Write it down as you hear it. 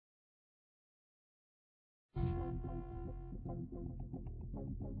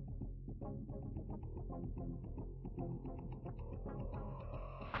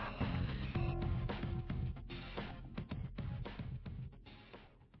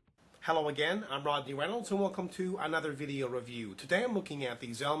Hello again, I'm Rodney Reynolds and welcome to another video review. Today I'm looking at the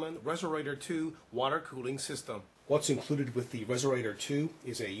Zalman Reserator 2 water cooling system. What's included with the Reserator 2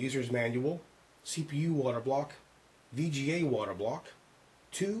 is a user's manual, CPU water block, VGA water block,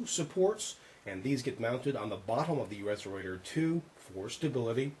 2 supports, and these get mounted on the bottom of the Reserator 2 for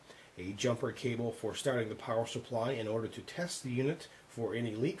stability, a jumper cable for starting the power supply in order to test the unit for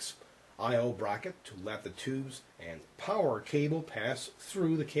any leaks, I/O bracket to let the tubes and power cable pass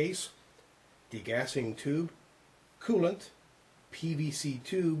through the case, degassing tube, coolant, PVC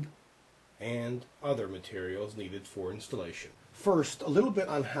tube, and other materials needed for installation. First, a little bit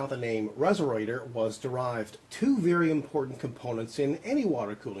on how the name Reserator was derived. Two very important components in any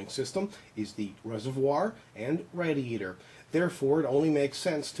water cooling system is the reservoir and radiator. Therefore, it only makes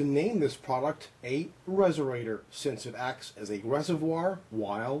sense to name this product a Reserator, since it acts as a reservoir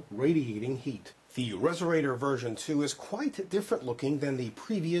while radiating heat. The Reserator version 2 is quite different looking than the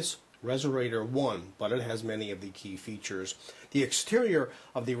previous Reserator 1, but it has many of the key features. The exterior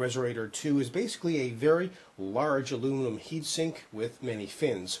of the Reserator 2 is basically a very large aluminum heatsink with many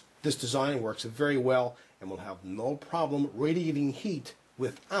fins. This design works very well and will have no problem radiating heat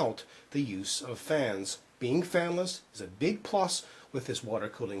without the use of fans. Being fanless is a big plus with this water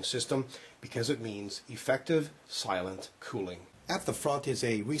cooling system because it means effective, silent cooling. At the front is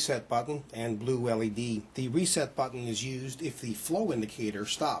a reset button and blue LED. The reset button is used if the flow indicator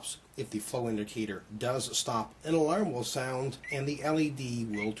stops. If the flow indicator does stop, an alarm will sound and the LED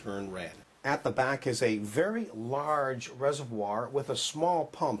will turn red. At the back is a very large reservoir with a small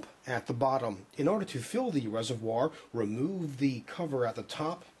pump at the bottom. In order to fill the reservoir, remove the cover at the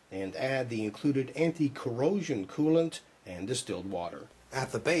top and add the included anti-corrosion coolant and distilled water.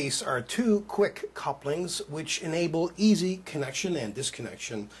 At the base are 2 quick couplings which enable easy connection and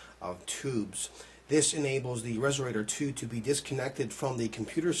disconnection of tubes. This enables the Reserator 2 to be disconnected from the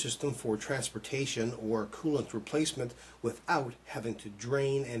computer system for transportation or coolant replacement without having to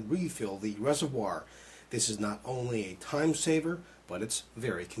drain and refill the reservoir. This is not only a time saver, but it's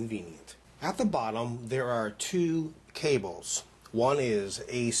very convenient. At the bottom there are 2 cables. One is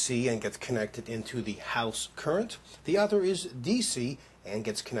AC and gets connected into the house current. The other is DC and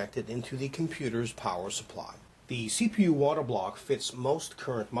gets connected into the computer's power supply. The CPU water block fits most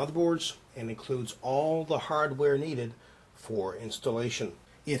current motherboards and includes all the hardware needed for installation.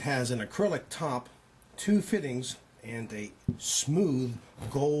 It has an acrylic top, 2 fittings, and a smooth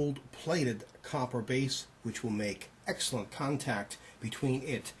gold-plated copper base which will make excellent contact between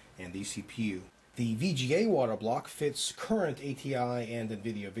it and the CPU. The VGA water block fits current ATI and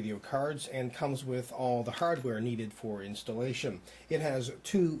NVIDIA video cards and comes with all the hardware needed for installation. It has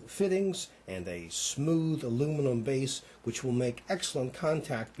 2 fittings and a smooth aluminum base which will make excellent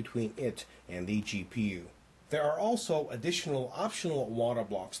contact between it and the GPU. There are also additional optional water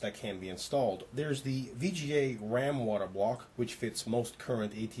blocks that can be installed. There's the VGA RAM water block, which fits most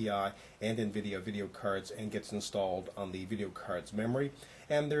current ATI and NVIDIA video cards and gets installed on the video card's memory.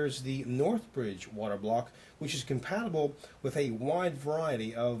 And there's the Northbridge water block, which is compatible with a wide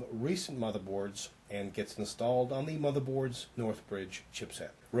variety of recent motherboards and gets installed on the motherboard's Northbridge chipset.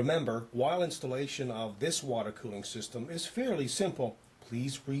 Remember, while installation of this water cooling system is fairly simple,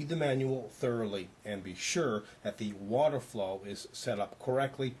 please read the manual thoroughly and be sure that the water flow is set up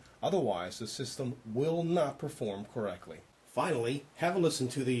correctly, otherwise the system will not perform correctly. Finally, have a listen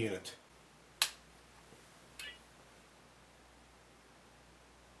to the unit.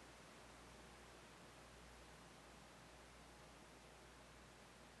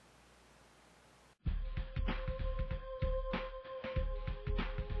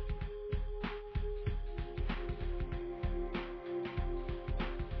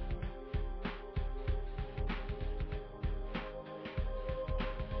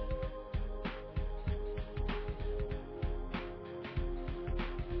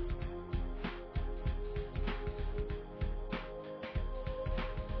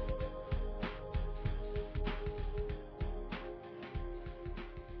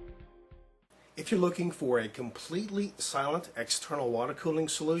 If you're looking for a completely silent external water cooling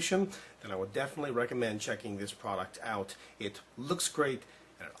solution, then I would definitely recommend checking this product out. It looks great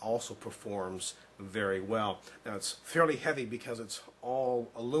and it also performs very well. Now it's fairly heavy because it's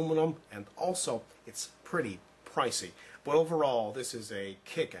all aluminum and also it's pretty pricey. But overall, this is a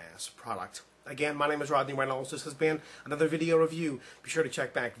kick-ass product. Again, my name is Rodney Reynolds. This has been another video review. Be sure to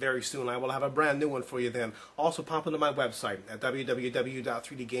check back very soon. I will have a brand new one for you then. Also, pop into my website at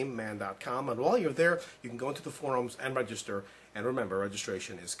www.3dgameman.com. And while you're there, you can go into the forums and register. And remember,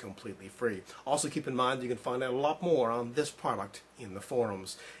 registration is completely free. Also, keep in mind you can find out a lot more on this product in the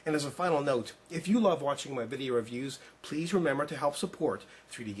forums. And as a final note, if you love watching my video reviews, please remember to help support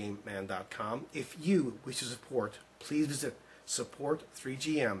 3dgameman.com. If you wish to support, please visit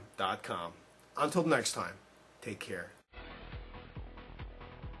support3gm.com. Until next time, take care.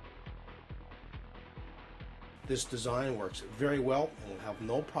 This design works very well and will have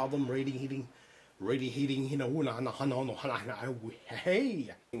no problem radiating, hey!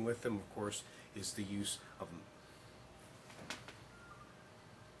 With them, of course, is the use of them.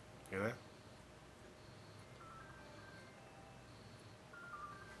 Hear that?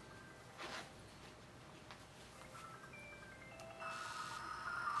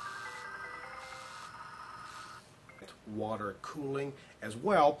 Water cooling as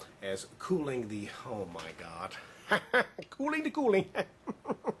well as cooling the, oh my god, cooling the cooling.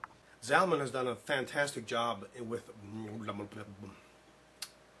 Zalman has done a fantastic job with,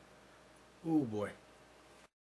 oh boy.